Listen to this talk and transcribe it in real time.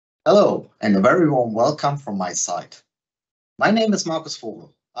Hello, and a very warm welcome from my side. My name is Markus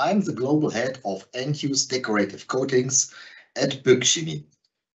Vogel. I'm the global head of end-use decorative coatings at RHEOBYK-7670.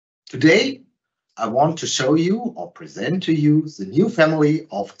 Today, I want to show you or present to you the new family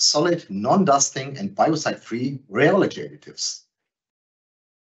of solid, non-dusting and biocide-free rheology additives.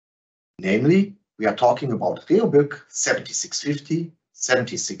 Namely, we are talking about RHEOBYK-7650,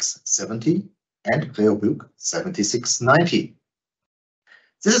 7670 and RHEOBYK-7690.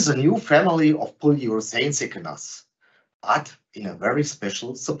 This is a new family of polyurethane thickeners, but in a very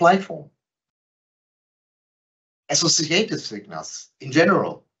special supply form. Associated thickeners, in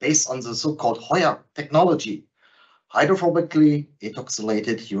general, based on the so-called HEUR technology, hydrophobically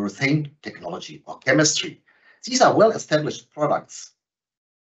ethoxylated urethane technology or chemistry. These are well-established products.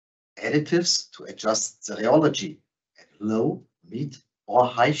 Additives to adjust the rheology at low, mid, or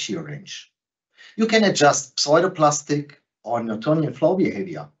high shear range. You can adjust pseudoplastic or Newtonian flow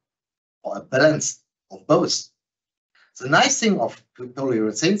behavior, or a balance of both. The nice thing of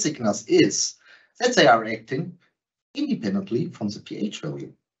polyurethane thickeners is that they are acting independently from the pH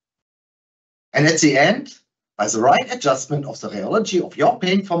value. And at the end, by the right adjustment of the rheology of your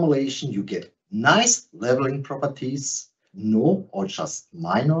paint formulation, you get nice leveling properties, no or just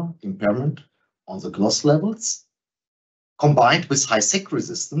minor impairment on the gloss levels, combined with high sec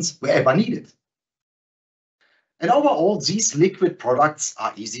resistance wherever needed. And overall, these liquid products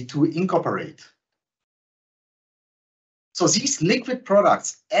are easy to incorporate. So these liquid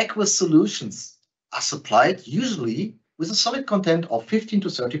products, aqueous solutions, are supplied usually with a solid content of 15 to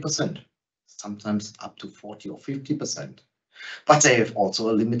 30%, sometimes up to 40 or 50%. But they have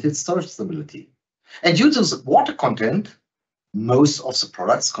also a limited storage stability. And due to the water content, most of the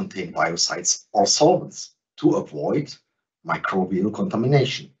products contain biocides or solvents to avoid microbial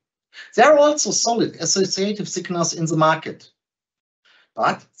contamination. There are also solid associative thickeners in the market,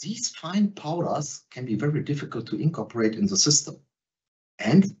 but these fine powders can be very difficult to incorporate in the system.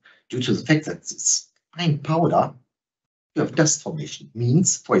 And due to the fact that this fine powder, you have dust formation,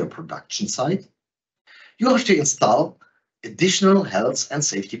 means for your production site, you have to install additional health and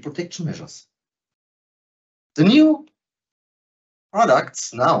safety protection measures. The new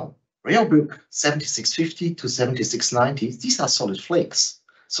products now, RHEOBYK-7650 to 7690, these are solid flakes.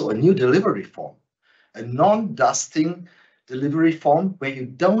 So a new delivery form, a non-dusting delivery form where you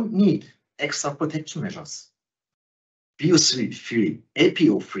don't need extra protection measures. biocide-free,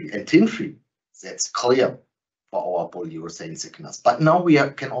 APO-free, and tin-free, that's clear for our polyurethane thickeners. But now we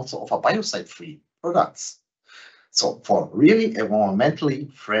can also offer biocide-free products. So for really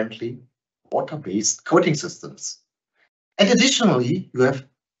environmentally friendly water-based coating systems. And additionally, you have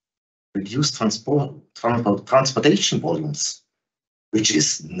reduced transportation volumes, which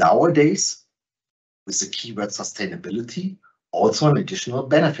is nowadays, with the keyword sustainability, also an additional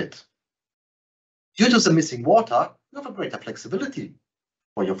benefit. Due to the missing water, you have a greater flexibility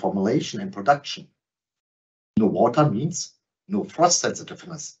for your formulation and production. No water means no frost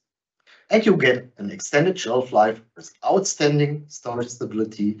sensitiveness. And you get an extended shelf life with outstanding storage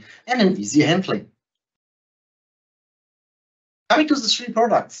stability and an easy handling. Coming to the three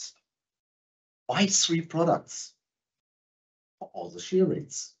products. Why three products? For all the shear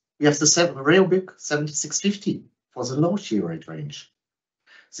rates. We have the RHEOBYK-7650 for the low shear rate range,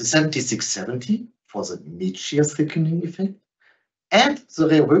 the 7670 for the mid shear thickening effect, and the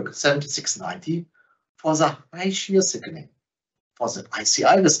RHEOBYK-7690 for the high shear thickening, for the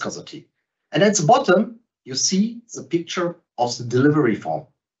ICI viscosity. And at the bottom, you see the picture of the delivery form.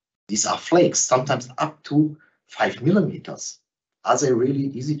 These are flakes, sometimes up to 5 millimeters. Are they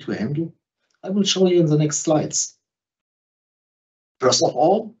really easy to handle? I will show you in the next slides. First of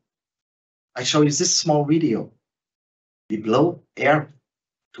all, I show you this small video. We blow air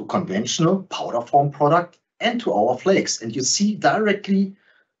to conventional powder form product and to our flakes, and you see directly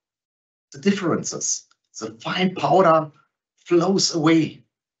the differences. The fine powder flows away.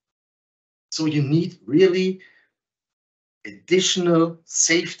 So you need really additional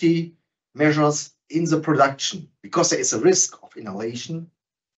safety measures in the production because there is a risk of inhalation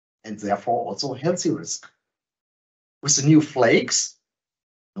and therefore also a healthy risk. With the new flakes,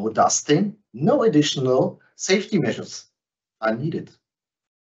 no dusting, no additional safety measures are needed.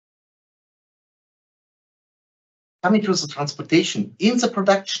 Coming to the transportation in the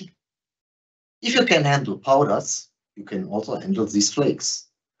production. If you can handle powders, you can also handle these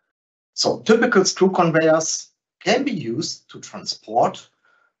flakes. So typical screw conveyors can be used to transport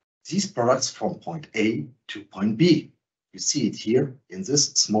these products from point A to point B. You see it here in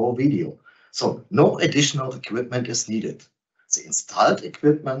this small video. So no additional equipment is needed. The installed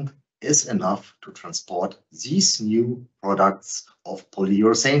equipment is enough to transport these new products of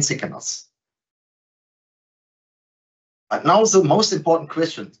polyurethane thickeners. But now the most important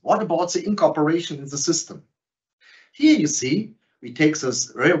question, what about the incorporation in the system? Here you see, we take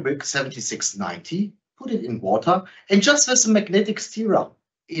this RHEOBYK-7690, put it in water, and just with a magnetic stirrer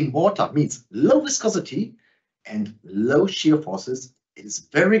in water means low viscosity and low shear forces, it is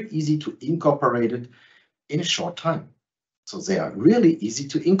very easy to incorporate it in a short time. So they are really easy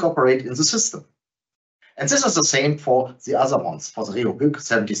to incorporate in the system. And this is the same for the other ones, for the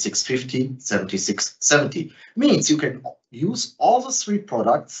RHEOBYK-7650, 7670. Means you can use all the three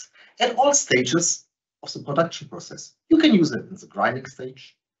products at all stages of the production process. You can use it in the grinding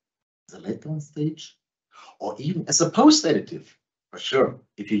stage, the letdown stage, or even as a post-additive. For sure,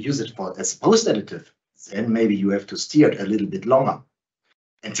 if you use it as a post-additive, then maybe you have to steer it a little bit longer.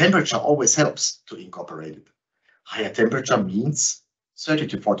 And temperature always helps to incorporate it. Higher temperature means 30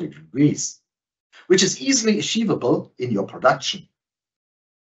 to 40 degrees, which is easily achievable in your production.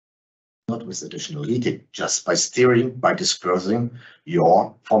 Not with additional heating, just by steering, by dispersing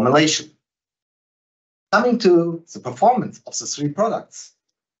your formulation. Coming to the performance of the three products.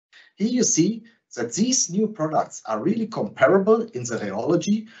 Here you see that these new products are really comparable in the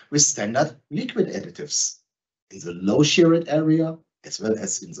rheology with standard liquid additives in the low shear rate area, as well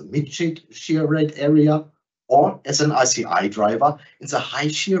as in the mid shear rate area, or as an ICI driver in the high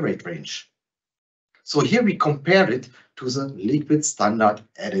shear rate range. So here we compare it to the liquid standard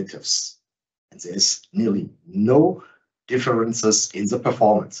additives. And there's nearly no differences in the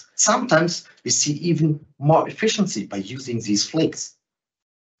performance. Sometimes we see even more efficiency by using these flakes.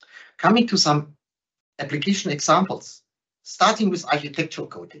 Coming to some application examples, starting with architectural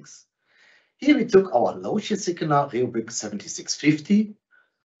coatings. Here we took our low shear thickener RHEOBYK-7650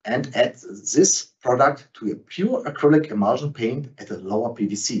 and add this product to a pure acrylic emulsion paint at a lower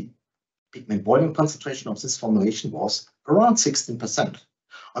PVC. Pigment volume concentration of this formulation was around 16%.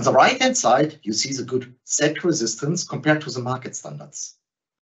 On the right-hand side, you see the good sag resistance compared to the market standards.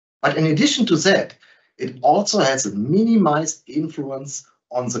 But in addition to that, it also has a minimized influence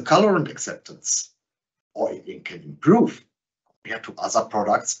on the colorant acceptance, or it can improve, compared to other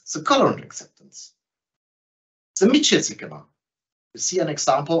products, the colorant acceptance. The mid-shear thickener, you see an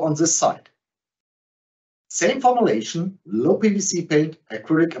example on this side. Same formulation, low PVC paint,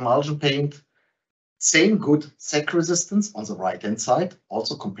 acrylic emulsion paint, same good sag resistance on the right-hand side,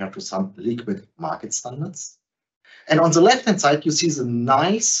 also compared to some liquid market standards. And on the left-hand side, you see the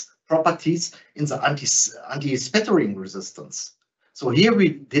nice properties in the anti-spattering resistance. So here we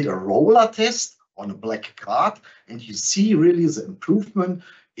did a roller test on a black card, and you see really the improvement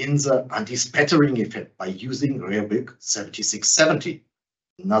in the anti-spattering effect by using RHEOBYK-7670.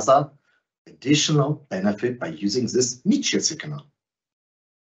 Another additional benefit by using this mid-shear thickener.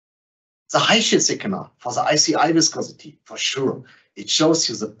 The high shear thickener for the ICI viscosity, for sure, it shows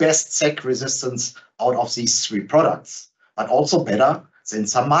you the best sag resistance out of these three products, but also better than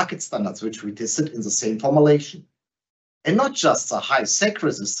some market standards, which we tested in the same formulation. And not just the high sag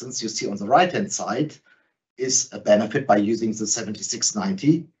resistance you see on the right-hand side is a benefit by using the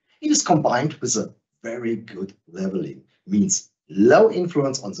 7690. It is combined with a very good leveling, means low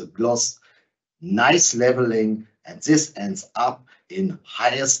influence on the gloss, nice leveling, and this ends up in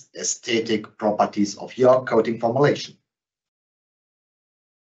highest aesthetic properties of your coating formulation.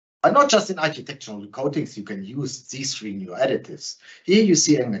 But not just in architectural coatings, you can use these three new additives. Here you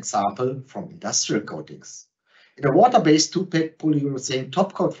see an example from industrial coatings. In a water-based 2-pack polyurethane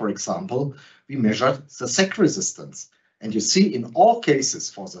top coat, for example, we measured the sag resistance. And you see in all cases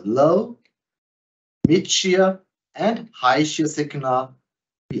for the low, mid-shear, and high shear thickener,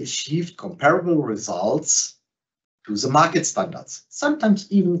 we achieved comparable results to the market standards,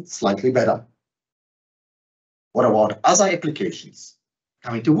 sometimes even slightly better. What about other applications?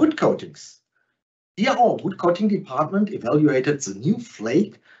 Coming to wood coatings. Here our wood coating department evaluated the new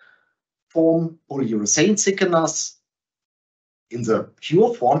flake form polyurethane thickeners in the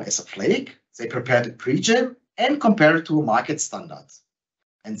pure form as a flake. They prepared a pre-gel and compared it to a market standard.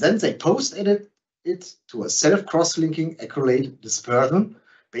 And then they post-added it to a self-cross-linking acrylate dispersion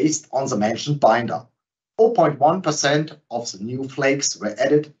based on the mentioned binder. 0.1% of the new flakes were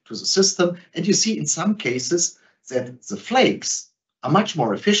added to the system, and you see in some cases that the flakes are much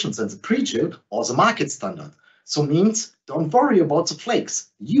more efficient than the pre-gel or the market standard. So means don't worry about the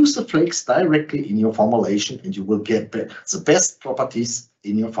flakes. Use the flakes directly in your formulation and you will get the best properties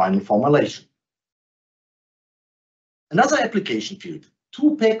in your final formulation. Another application field,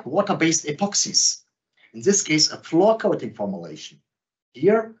 2-pack water-based epoxies. In this case, a floor coating formulation.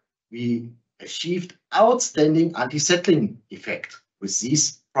 Here we achieved outstanding anti-settling effect with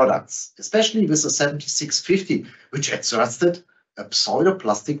these products, especially with the 7650, which exerted a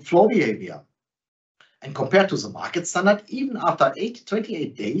pseudoplastic flow behavior. And compared to the market standard, even after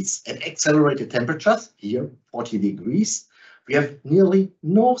 28 days at accelerated temperatures, here 40 degrees, we have nearly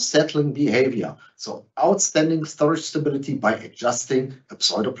no settling behavior. So outstanding storage stability by adjusting a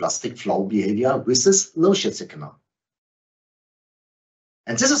pseudoplastic flow behavior with this low shear thickener.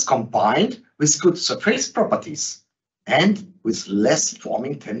 And this is combined with good surface properties and with less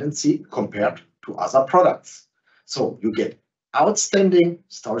forming tendency compared to other products. So you get outstanding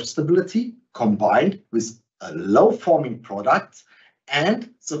storage stability combined with a low forming product, and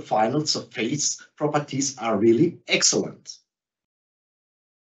the final surface properties are really excellent.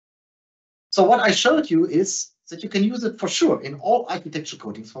 So what I showed you is that you can use it for sure in all architectural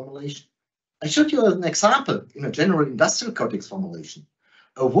coatings formulation. I showed you an example in a general industrial coatings formulation,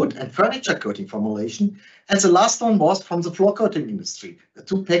 a wood and furniture coating formulation, and the last one was from the floor coating industry, the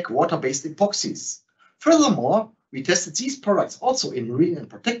 2-pack water-based epoxies. Furthermore, we tested these products also in marine and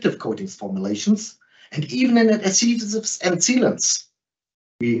protective coatings formulations, and even in adhesives and sealants.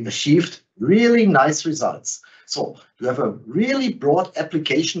 We achieved really nice results. So you have a really broad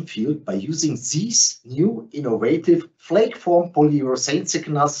application field by using these new innovative flake form polyurethane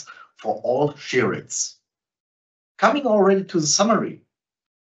thickeners for all shear rates. Coming already to the summary,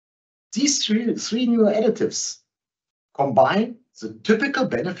 these three new additives combine the typical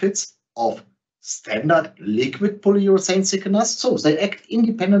benefits of standard liquid polyurethane thickeners, so they act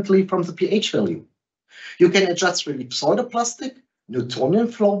independently from the pH value. You can adjust really pseudoplastic, Newtonian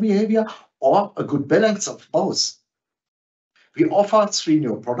flow behavior, or a good balance of both. We offer 3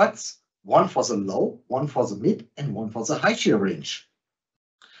 new products, one for the low, one for the mid, and one for the high shear range,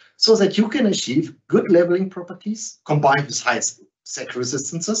 so that you can achieve good leveling properties combined with high sag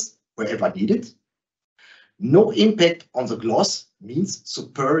resistances wherever needed. No impact on the gloss means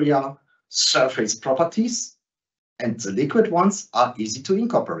superior surface properties, and the liquid ones are easy to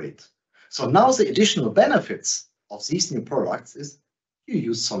incorporate. So now the additional benefits of these new products is you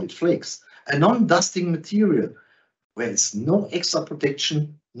use solid flakes, a non-dusting material where there's no extra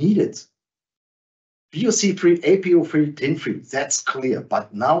protection needed. VOC-free, APO-free, tin-free, that's clear.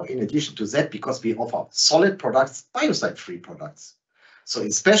 But now in addition to that, because we offer solid products, biocide-free products. So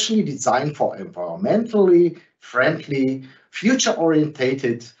especially designed for environmentally friendly,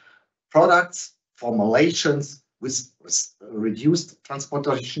 future-orientated products, formulations with reduced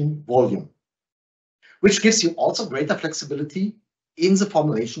transportation volume, which gives you also greater flexibility in the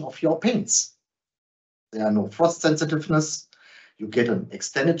formulation of your paints. There are no frost sensitiveness. You get an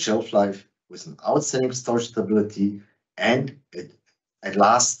extended shelf life with an outstanding storage stability, and at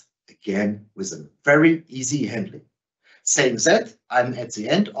last, again, with a very easy handling. Saying that, I'm at the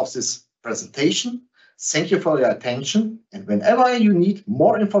end of this presentation. Thank you for your attention, and whenever you need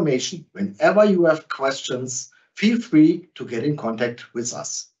more information, whenever you have questions, feel free to get in contact with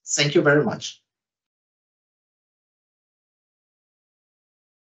us. Thank you very much.